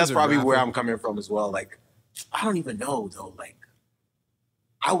you know what? That's probably where I'm coming from as well. Like, I don't even know though. Like,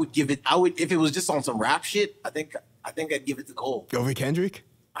 if it was just on some rap shit, I think I'd give it to Cole. Over Kendrick?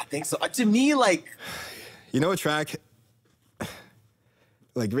 I think so. To me, like, you know a track,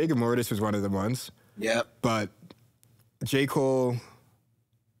 like Rigor Mortis was one of the ones. Yeah. But J. Cole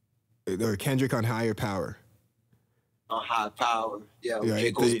or Kendrick on Higher Power. On High Power. Yeah, Yeah,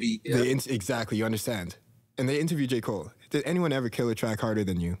 J. Cole's beat. Yeah. Exactly, you understand. And they interviewed J. Cole. Did anyone ever kill a track harder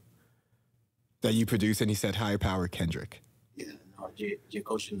than you? That you produced, and he said Higher Power Kendrick. Yeah, no, J.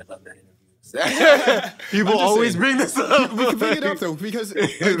 Cole shouldn't have done that interview. People always bring this up. We can bring it up though, because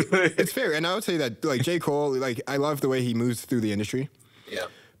like, it's fair. And I would say that like J. Cole, like I love the way he moves through the industry. Yeah.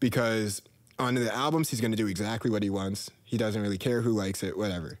 Because on the albums, he's going to do exactly what he wants. He doesn't really care who likes it,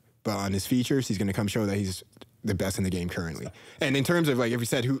 whatever. But on his features, he's going to come show that he's the best in the game currently. And in terms of like, if you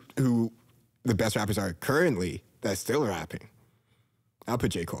said who the best rappers are currently that's still rapping, I'll put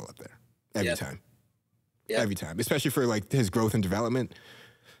J. Cole up there every time. Yeah. Every time, especially for like his growth and development,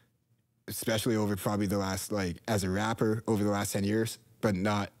 especially over probably the last, like as a rapper over the last 10 years, but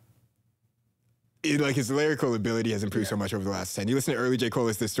not, like his lyrical ability has improved so much over the last 10. You listen to early J. Cole,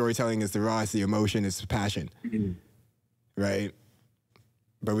 it's the storytelling, it's the raw, it's the emotion, it's the passion, right?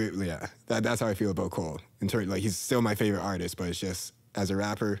 But that's how I feel about Cole. In terms, like he's still my favorite artist, but it's just as a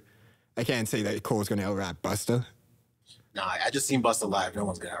rapper, I can't say that Cole's gonna out-rap Busta. Nah, I just seen Busta live. No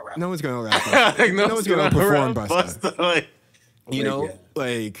one's gonna out-rap. No one's gonna out-rap Busta. Like, no one's gonna perform Busta. Like, you know,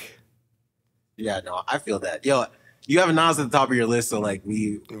 like. Yeah, no, I feel that. Yo, you have Nas at the top of your list, so like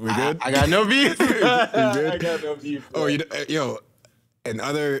we good. I got no beef. I got no beef. Oh, and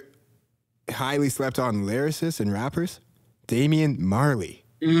other highly slept on lyricists and rappers, Damian Marley.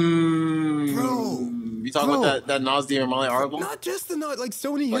 Bro, you talking about that Nas Damian Marley album? Not just the Nas, like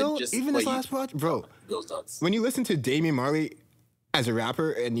Stony Hill, even his last project, bro. Goes nuts. When you listen to Damian Marley as a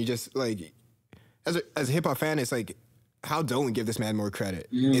rapper, and you just like, as a hip hop fan, it's like, how don't we give this man more credit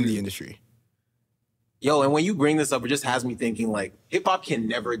in the industry? Yo, and when you bring this up, it just has me thinking like hip hop can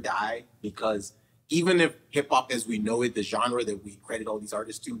never die, because even if hip hop as we know it, the genre that we credit all these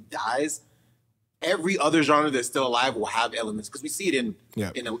artists to, dies, every other genre that's still alive will have elements because we see it in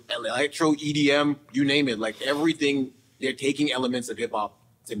electro, EDM, you name it. Like everything, they're taking elements of hip hop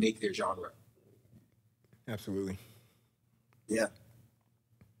to make their genre. Absolutely. Yeah.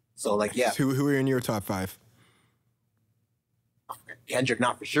 So like, yeah. Who are in your top 5? Kendrick,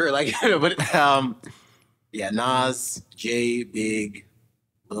 not for sure. Like, but yeah, Nas, Jay, Big,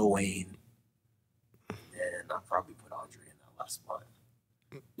 Lil Wayne, and I'll probably put Andre in that last spot.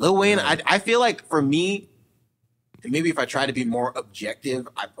 Lil Wayne, I feel like for me, and maybe if I try to be more objective,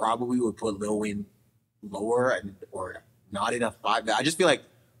 I probably would put Lil Wayne lower or not in a 5. I just feel like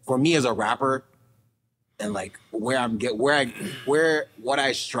for me as a rapper, and like what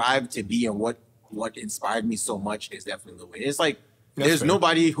I strive to be and what inspired me so much is definitely Lil Wayne. It's like there's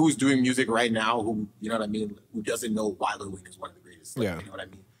nobody who's doing music right now who, you know what I mean, who doesn't know why Lil Wayne is one of the greatest. Like, you know what I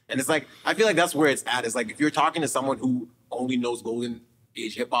mean? And it's like I feel like that's where it's at. It's like if you're talking to someone who only knows golden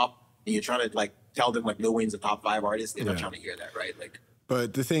age hip hop and you're trying to like tell them like Lil Wayne's a top 5 artist, they're not trying to hear that, right? Like,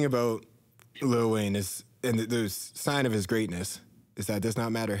 but the thing about Lil Wayne is, and the sign of his greatness is that it does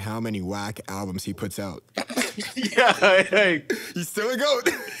not matter how many whack albums he puts out. He's still a goat.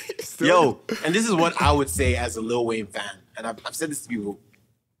 And this is what I would say as a Lil Wayne fan, and I've said this to people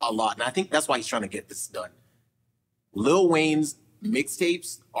a lot, and I think that's why he's trying to get this done. Lil Wayne's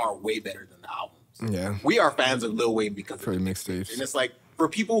mixtapes are way better than the albums. Yeah, we are fans of Lil Wayne because of the mixtapes, and it's like for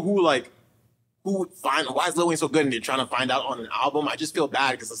people who find why is Lil Wayne so good and they're trying to find out on an album. I just feel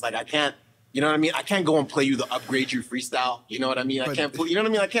bad because it's like I can't. You know what I mean? I can't go and play you the Upgrade You freestyle. You know what I mean? I can't put, you know what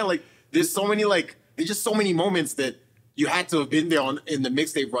I mean? I can't there's so many there's just so many moments that you had to have been there in the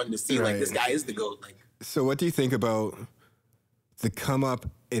mixtape run to see like this guy is the GOAT. Like, so what do you think about the come up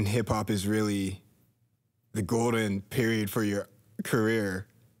in hip hop is really the golden period for your career,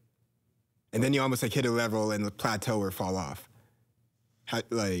 and then you almost hit a level and the plateau or fall off?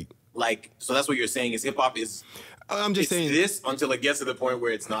 So that's what you're saying is hip hop is. I'm just saying this until it gets to the point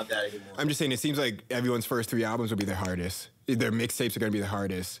where it's not that anymore. I'm just saying it seems like everyone's first 3 albums will be the hardest. Their mixtapes are going to be the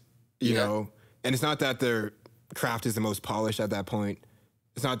hardest, you know? And it's not that their craft is the most polished at that point.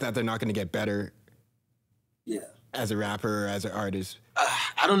 It's not that they're not going to get better as a rapper or as an artist.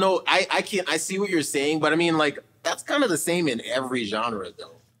 I don't know. I see what you're saying, but I mean, like, that's kind of the same in every genre,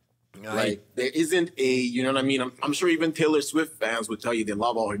 though. Like, there isn't you know what I mean? I'm sure even Taylor Swift fans would tell you they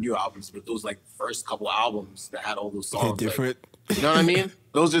love all her new albums, but those, like, first couple albums that had all those songs. Different. Like, you know what I mean?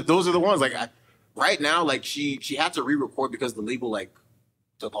 Those are the ones. Like, right now, like, she had to re-record because the label, like,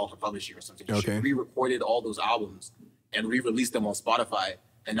 took all her publishing or something. She re-recorded all those albums and re-released them on Spotify,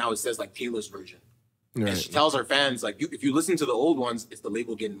 and now it says, like, Taylor's version. Right. And she tells her fans, like, if you listen to the old ones, it's the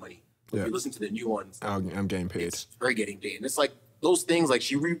label getting money. If you listen to the new ones, I'm getting paid. It's her getting paid. And it's like, those things, like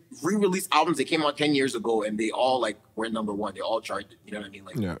she re-released albums that came out 10 years ago and they all like were number 1. They all charted. You know what I mean?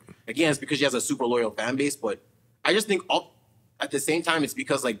 Like, again, it's because she has a super loyal fan base, but I just think at the same time, it's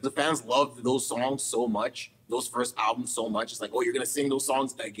because like the fans loved those songs so much, those first albums so much. It's like, oh, you're going to sing those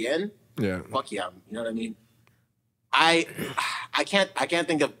songs again? Yeah. Fuck yeah. You know what I mean? I can't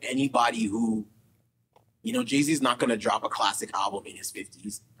think of anybody who, you know, Jay-Z's not going to drop a classic album in his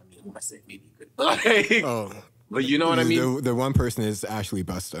 50s. I mean, who am I saying? Maybe he could. But you know what I mean? The one person is actually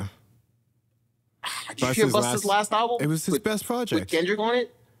Busta. Did you hear Busta's last album? It was his best project. With Kendrick on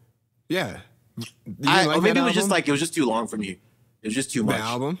it? Yeah. Or maybe it was just like, it was just too long for me. It was just too much. The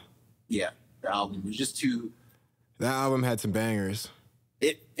album? Yeah, the album. It was just too... That album had some bangers.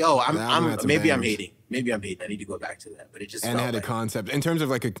 Maybe I'm hating. Maybe I'm hating. I need to go back to that. But it just and it had a concept. In terms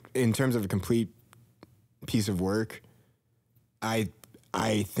of a complete piece of work, I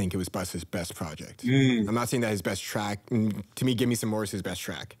think it was Busta's best project. I'm not saying that his best track. To me, Give Me Some More is his best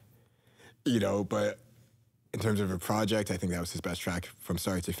track. You know, but in terms of a project, I think that was his best track from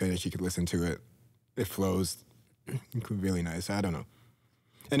start to finish. You could listen to it. It flows really nice. I don't know.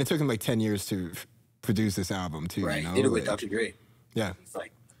 And it took him like 10 years to produce this album too. Right, you know? Did it with Dr. Dre. Yeah. It's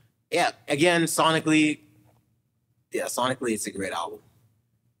like, again, sonically, it's a great album.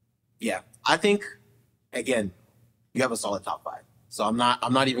 Yeah, I think, again, you have a solid top 5. So I'm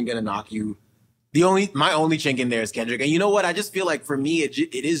not even gonna knock you. My only chink in there is Kendrick. And you know what? I just feel like for me, it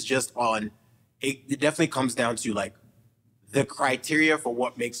is just on. It definitely comes down to like the criteria for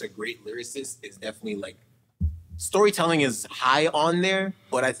what makes a great lyricist is definitely like storytelling is high on there,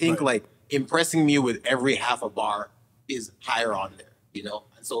 but I think like impressing me with every half a bar is higher on there. You know,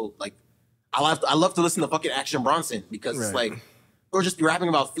 and so like I love to listen to fucking Action Bronson because it's like, or just be rapping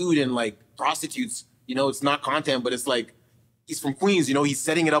about food and like prostitutes. You know, it's not content, but it's like. He's from Queens, you know, he's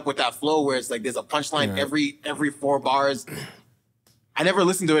setting it up with that flow where it's like there's a punchline every 4 bars. I never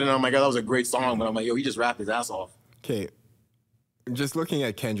listened to it and I'm like, oh, that was a great song, but I'm like, yo, he just rapped his ass off. Okay. Just looking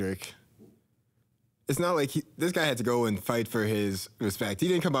at Kendrick, it's not like this guy had to go and fight for his respect. He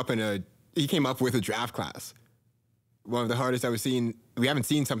didn't come up he came up with a draft class. One of the hardest I've seen. We haven't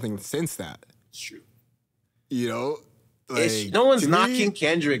seen something since that. It's true. You know, like, no one's knocking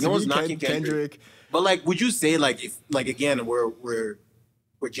Kendrick. No one's knocking Kendrick. But like, would you say like if like again we're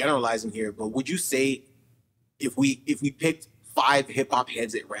generalizing here, but would you say if we picked 5 hip hop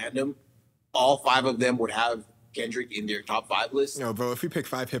heads at random, all 5 of them would have Kendrick in their top 5 list? No, bro. If we pick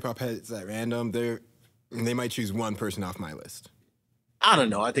 5 hip hop heads at random, they might choose one person off my list. I don't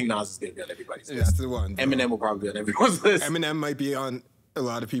know. I think Nas is going to be on everybody's list. That's the one. Bro. Eminem will probably be on everyone's list. Eminem might be on a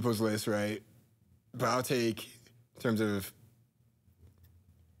lot of people's list, right? But I'll take, in terms of,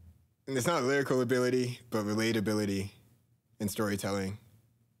 it's not lyrical ability, but relatability and storytelling.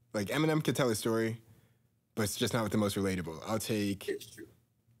 Like, Eminem could tell a story, but it's just not the most relatable. I'll take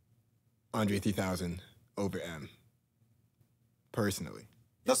Andre 3000 over M, personally.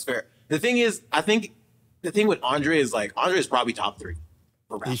 That's fair. The thing is, I think the thing with Andre is, like, Andre is probably top 3.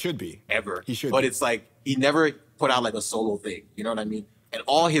 He should be. Ever. He should But be. it's like, he never put out, like, a solo thing. You know what I mean? And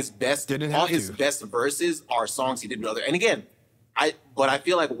all his best verses are songs he did with other. And again, but I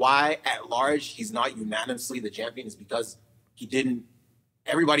feel like why at large he's not unanimously the champion is because he didn't.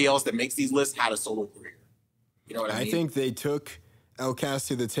 Everybody else that makes these lists had a solo career. You know what I mean? I think they took Outkast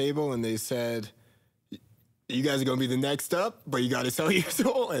to the table and they said, "You guys are gonna be the next up, but you got to sell your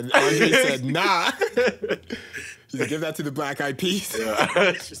soul." And Andre said, "Nah." He's like, "Give that to the Black Eyed Peas."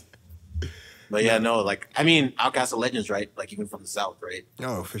 Yeah. But yeah, no, like, I mean, Outkast are legends, right? Like, even from the South, right?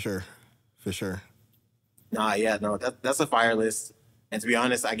 Oh, for sure. For sure. Nah, yeah, no, that's a fire list. And to be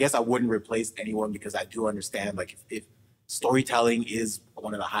honest, I guess I wouldn't replace anyone because I do understand, like, if storytelling is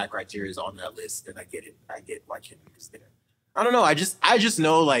one of the high criteria on that list, then I get it. I get why Kendrick is there. I don't know. I just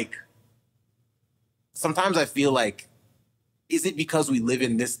know, like, sometimes I feel like, is it because we live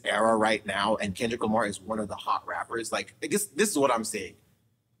in this era right now and Kendrick Lamar is one of the hot rappers? Like, I guess this is what I'm saying.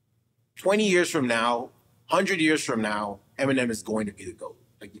 20 years from now, 100 years from now, Eminem is going to be the GOAT.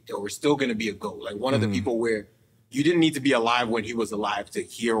 Like, we're still going to be a GOAT. Like, one of the people where you didn't need to be alive when he was alive to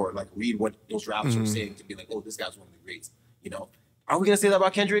hear or, like, read what those rappers were saying to be like, oh, this guy's one of the greats. You know? Are we going to say that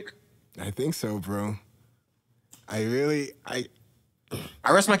about Kendrick? I think so, bro. I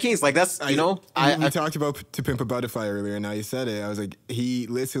rest my case. Like, that's, you know. We talked about To Pimp a Butterfly earlier, and now you said it. I was like, he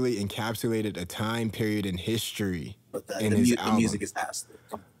literally encapsulated a time period in history in his album. The music is ass.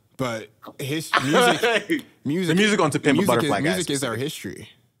 But his music, the music on To Pimp a Butterfly, music is our history.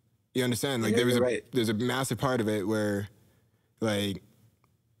 You understand? Like, there's a massive part of it where, like,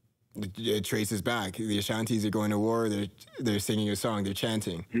 it traces back. The Ashantis are going to war. They're singing a song. They're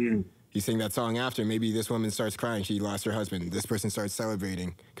chanting. You sing that song after. Maybe this woman starts crying. She lost her husband. This person starts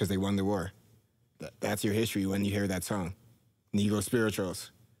celebrating because they won the war. That's your history when you hear that song. Negro spirituals,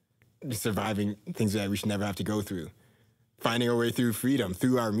 surviving things that we should never have to go through. Finding our way through freedom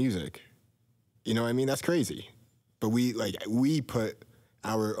through our music. You know what I mean? That's crazy. But we put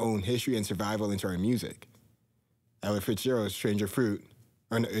our own history and survival into our music. Ella Fitzgerald's Stranger Fruit.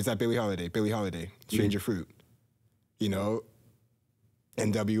 Or no, is that Billie Holiday? Billie Holiday, Stranger Fruit. You know,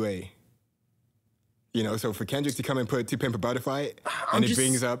 NWA. You know, so for Kendrick to come and put To Pimp a Butterfly and it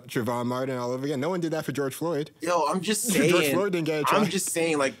brings up Trayvon Martin all over again. No one did that for George Floyd. Yo, I'm just saying. George Floyd didn't get a try. I'm just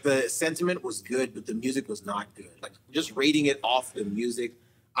saying, like, the sentiment was good, but the music was not good. Like, just rating it off the music.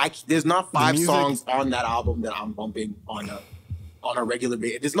 There's not 5 songs on that album that I'm bumping on a regular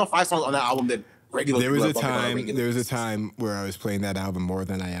basis. There's not 5 songs on that album that regularly. There was a time where I was playing that album more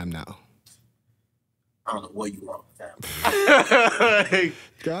than I am now. I don't know what you wrong with that.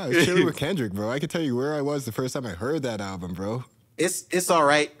 God, I was chilling with Kendrick, bro. I can tell you where I was the first time I heard that album, bro. It's all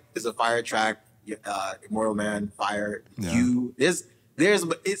right. It's a fire track. Immortal Man, Fire. Yeah. It's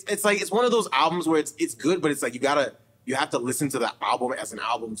like it's one of those albums where it's good, but it's like you have to listen to the album as an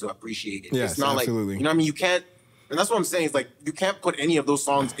album to appreciate it. Yes, it's not absolutely. Like, you know what I mean? You can't. And that's what I'm saying. It's like, you can't put any of those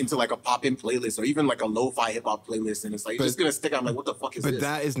songs into like a pop-in playlist or even like a lo-fi hip-hop playlist. And it's like, you're just going to stick out like, what the fuck is this? But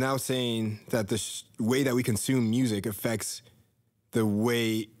that is now saying that the way that we consume music affects the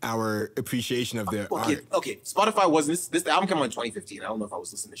way our appreciation of the art. Okay, Spotify wasn't, this album came out in 2015. I don't know if I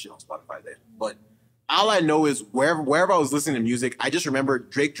was listening to shit on Spotify then. But all I know is wherever I was listening to music, I just remember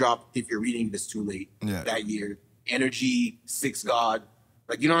Drake dropped If You're Reading This Too Late that year. Energy, Six God.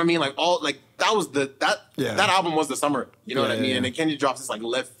 Like, you know what I mean? Like, all, like, that was that album was the summer. You know what I mean? And then Kenny drops this, like,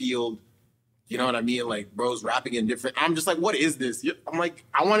 left field, you know what I mean? Like, bros rapping in different, I'm just like, what is this? I'm like,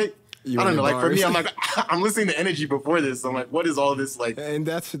 I want it. I don't know. Like, for me, I'm like, I'm listening to Energy before this. So I'm like, what is all this, like, and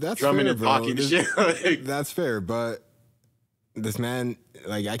that's drumming fair, and talking and shit? Like, that's fair, but this man,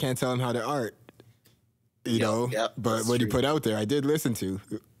 like, I can't tell him how to art, you know? Yeah, but what he put out there, I did listen to.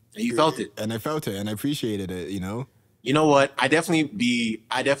 And you felt it. And I felt it, and I appreciated it, you know? You know what? I definitely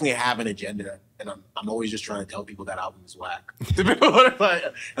have an agenda, and I'm always just trying to tell people that album is whack. And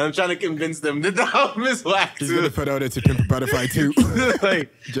I'm trying to convince them that the album is whack. He's gonna put out a To Pimp a Butterfly too.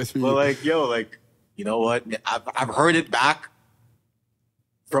 Like, just for you. But like, yo, like, you know what? I've heard it back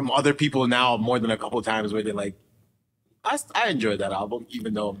from other people now more than a couple of times where they're like, I enjoyed that album,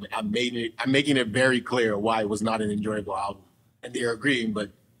 even though I'm making it very clear why it was not an enjoyable album, and they're agreeing. But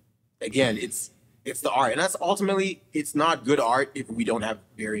again, it's the art, and that's ultimately, it's not good art if we don't have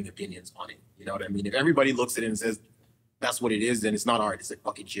varying opinions on it. You know what I mean? If everybody looks at it and says that's what it is, then it's not art. It's a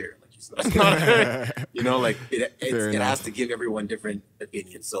fucking chair. Like, it's not, you know, like it has to give everyone different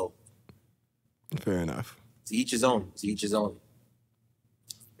opinions. So fair enough. To each his own. To each his own.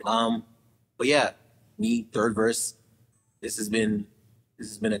 But yeah, me, third verse. This has been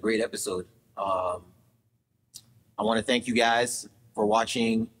a great episode. I want to thank you guys for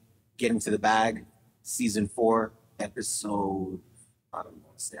watching Getting to the Bag, season 4, episode. I don't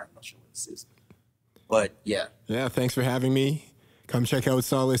want to say. I'm not sure what this is, but yeah. Yeah, thanks for having me. Come check out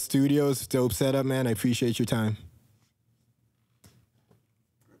Solid Studios. Dope setup, man. I appreciate your time.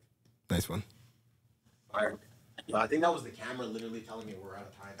 Nice one. All right. I think that was the camera literally telling me we're out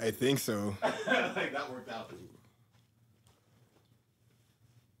of time. I think so. Like, that worked out.